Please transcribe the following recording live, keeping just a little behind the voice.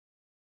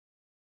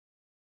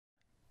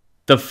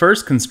The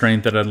first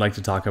constraint that I'd like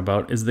to talk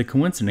about is the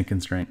coincident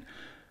constraint.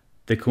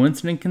 The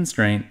coincident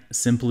constraint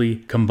simply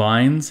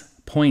combines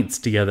points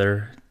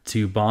together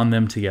to bond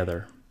them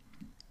together.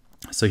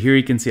 So here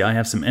you can see I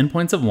have some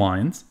endpoints of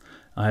lines,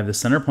 I have the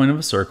center point of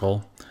a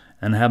circle,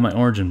 and I have my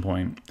origin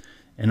point.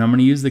 And I'm going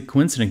to use the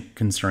coincident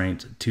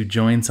constraint to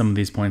join some of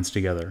these points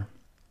together.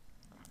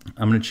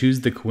 I'm going to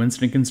choose the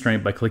coincident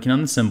constraint by clicking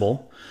on the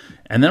symbol,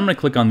 and then I'm going to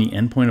click on the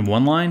endpoint of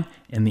one line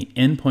and the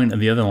endpoint of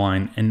the other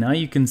line, and now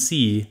you can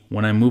see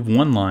when I move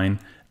one line,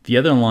 the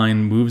other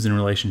line moves in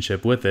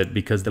relationship with it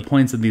because the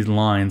points of these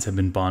lines have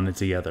been bonded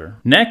together.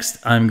 Next,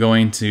 I'm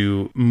going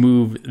to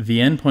move the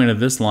endpoint of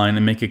this line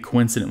and make it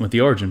coincident with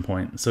the origin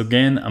point. So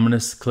again, I'm going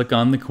to click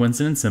on the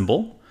coincident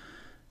symbol,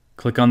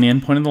 click on the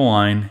endpoint of the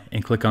line,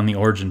 and click on the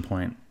origin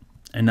point.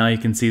 And now you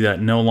can see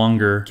that no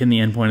longer can the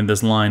endpoint of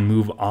this line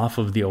move off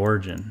of the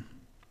origin.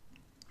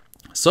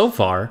 So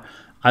far,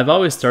 I've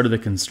always started the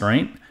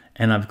constraint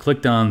and I've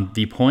clicked on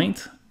the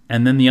point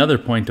and then the other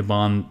point to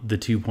bond the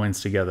 2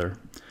 points together.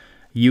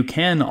 You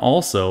can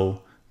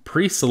also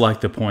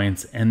pre-select the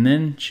points and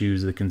then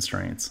choose the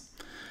constraints.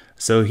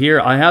 So here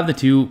I have the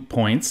 2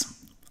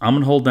 points. I'm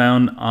going to hold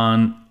down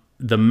on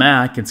the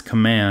Mac, it's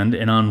Command,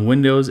 and on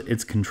Windows,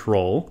 it's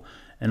Control.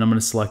 And I'm going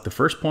to select the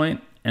first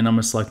point and I'm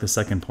going to select the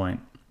second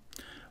point.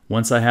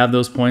 Once I have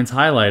those points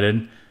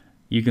highlighted,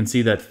 you can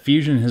see that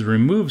Fusion has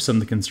removed some of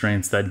the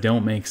constraints that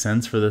don't make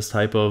sense for this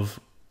type of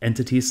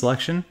entity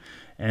selection,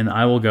 and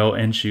I will go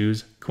and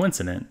choose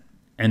coincident.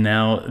 And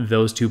now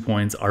those 2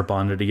 points are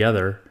bonded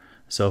together.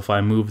 So if I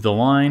move the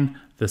line,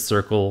 the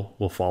circle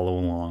will follow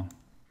along.